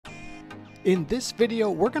In this video,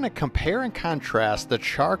 we're going to compare and contrast the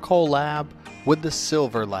Charcoal Lab with the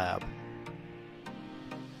Silver Lab.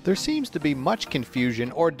 There seems to be much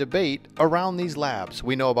confusion or debate around these labs.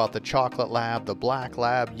 We know about the Chocolate Lab, the Black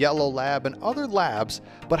Lab, Yellow Lab, and other labs,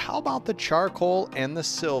 but how about the Charcoal and the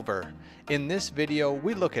Silver? In this video,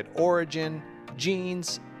 we look at origin,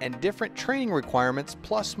 genes, and different training requirements,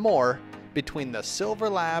 plus more, between the Silver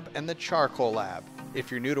Lab and the Charcoal Lab. If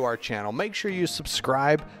you're new to our channel, make sure you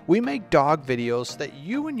subscribe. We make dog videos so that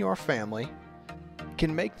you and your family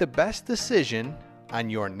can make the best decision on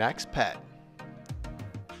your next pet.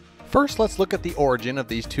 First, let's look at the origin of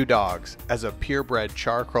these two dogs. As a purebred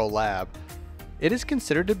Charcoal Lab, it is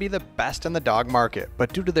considered to be the best in the dog market,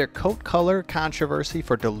 but due to their coat color controversy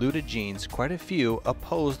for diluted genes, quite a few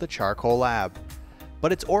oppose the Charcoal Lab.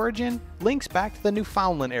 But its origin links back to the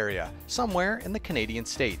Newfoundland area, somewhere in the Canadian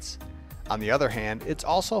states. On the other hand, it's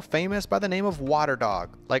also famous by the name of water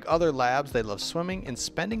dog. Like other labs, they love swimming and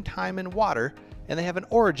spending time in water, and they have an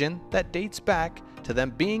origin that dates back to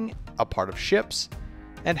them being a part of ships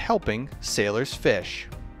and helping sailors fish.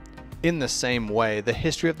 In the same way, the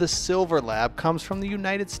history of the Silver Lab comes from the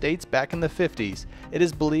United States back in the 50s. It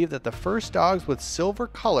is believed that the first dogs with silver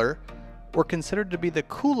color were considered to be the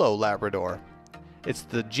Culo Labrador. It's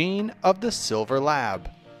the gene of the Silver Lab.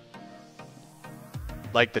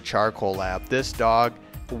 Like the Charcoal Lab, this dog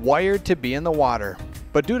wired to be in the water,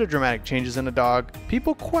 but due to dramatic changes in the dog,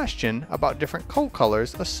 people question about different coat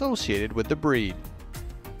colors associated with the breed.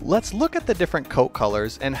 Let's look at the different coat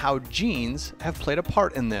colors and how genes have played a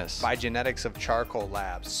part in this. By genetics of Charcoal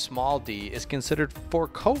Labs, small d is considered for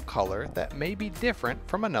coat color that may be different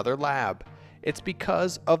from another lab. It's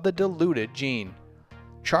because of the diluted gene.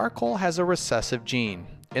 Charcoal has a recessive gene.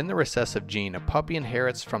 In the recessive gene, a puppy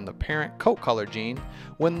inherits from the parent coat color gene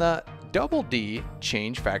when the double D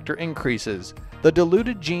change factor increases. The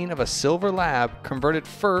diluted gene of a Silver Lab converted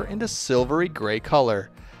fur into silvery gray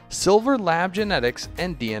color. Silver Lab genetics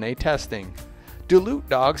and DNA testing. Dilute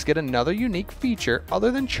dogs get another unique feature other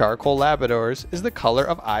than Charcoal Labradors is the color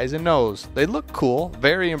of eyes and nose. They look cool,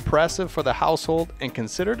 very impressive for the household, and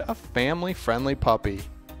considered a family-friendly puppy.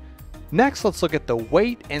 Next, let's look at the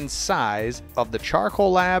weight and size of the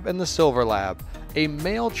Charcoal Lab and the Silver Lab. A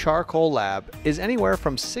male Charcoal Lab is anywhere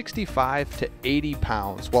from 65 to 80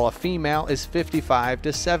 pounds, while a female is 55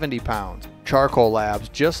 to 70 pounds. Charcoal Labs,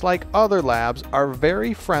 just like other labs, are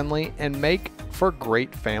very friendly and make for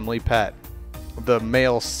great family pet. The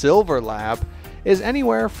male Silver Lab is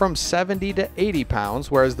anywhere from 70 to 80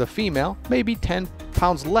 pounds, whereas the female may be 10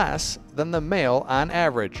 pounds less than the male on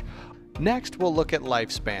average. Next, we'll look at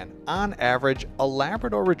lifespan. On average, a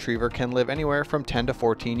Labrador Retriever can live anywhere from 10 to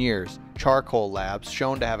 14 years. Charcoal Labs,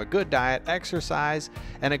 shown to have a good diet, exercise,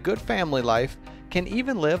 and a good family life, can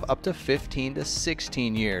even live up to 15 to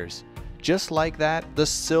 16 years. Just like that, the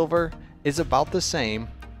Silver is about the same,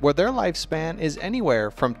 where their lifespan is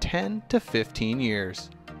anywhere from 10 to 15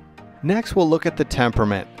 years. Next, we'll look at the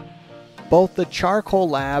temperament. Both the Charcoal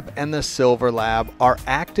Lab and the Silver Lab are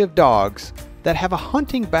active dogs that have a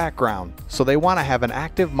hunting background, so they want to have an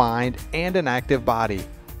active mind and an active body.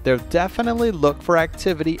 They'll definitely look for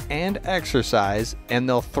activity and exercise, and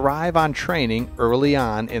they'll thrive on training early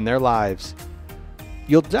on in their lives.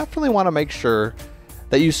 You'll definitely want to make sure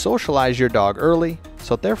that you socialize your dog early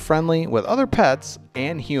so that they're friendly with other pets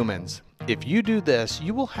and humans. If you do this,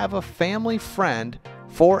 you will have a family friend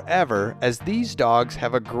forever, as these dogs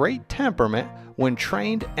have a great temperament when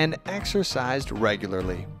trained and exercised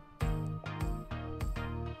regularly.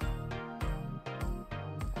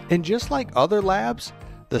 And just like other labs,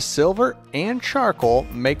 the Silver and Charcoal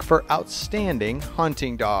make for outstanding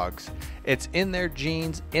hunting dogs. It's in their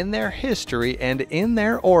genes, in their history, and in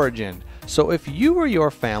their origin. So if you or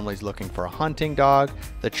your family's looking for a hunting dog,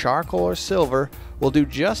 the Charcoal or Silver will do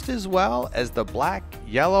just as well as the Black,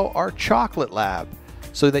 Yellow, or Chocolate Lab,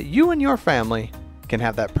 so that you and your family can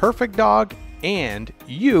have that perfect dog and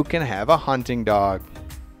you can have a hunting dog.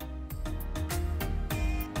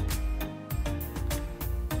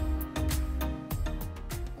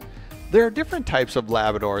 There are different types of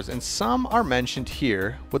Labradors, and some are mentioned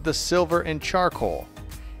here with the Silver and Charcoal.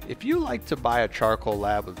 If you like to buy a Charcoal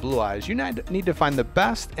Lab with blue eyes, you need to find the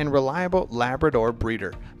best and reliable Labrador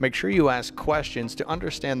breeder. Make sure you ask questions to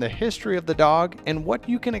understand the history of the dog and what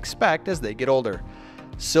you can expect as they get older.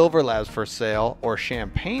 Silver Labs for sale or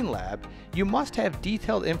Champagne Lab, you must have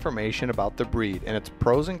detailed information about the breed and its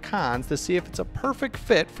pros and cons to see if it's a perfect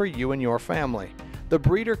fit for you and your family. The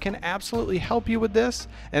breeder can absolutely help you with this,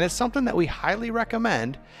 and it's something that we highly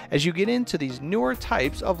recommend as you get into these newer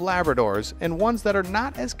types of Labradors and ones that are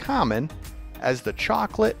not as common as the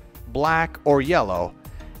chocolate, black, or yellow,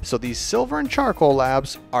 So these silver and charcoal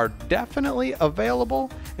labs are definitely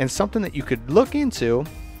available and something that you could look into,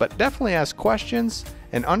 but definitely ask questions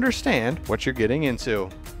and understand what you're getting into.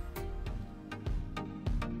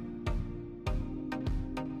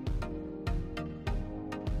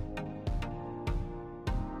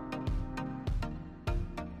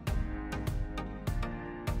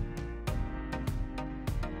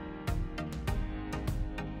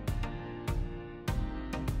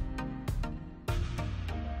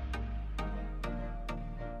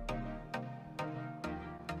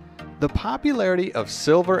 The popularity of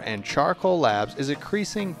silver and charcoal labs is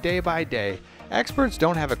increasing day by day. Experts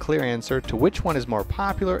don't have a clear answer to which one is more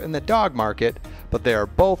popular in the dog market, but they are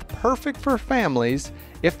both perfect for families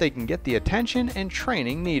if they can get the attention and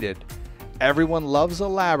training needed. Everyone loves a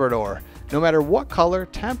Labrador. No matter what color,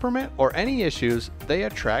 temperament, or any issues, they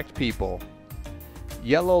attract people.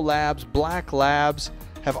 Yellow labs, black labs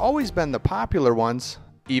have always been the popular ones,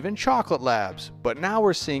 even chocolate labs, but now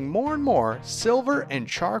we're seeing more and more silver and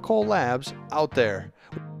charcoal labs out there.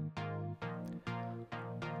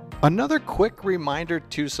 Another quick reminder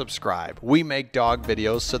to subscribe. We make dog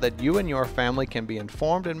videos so that you and your family can be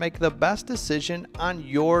informed and make the best decision on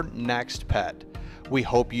your next pet. We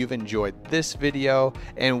hope you've enjoyed this video,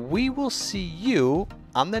 and we will see you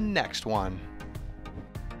on the next one.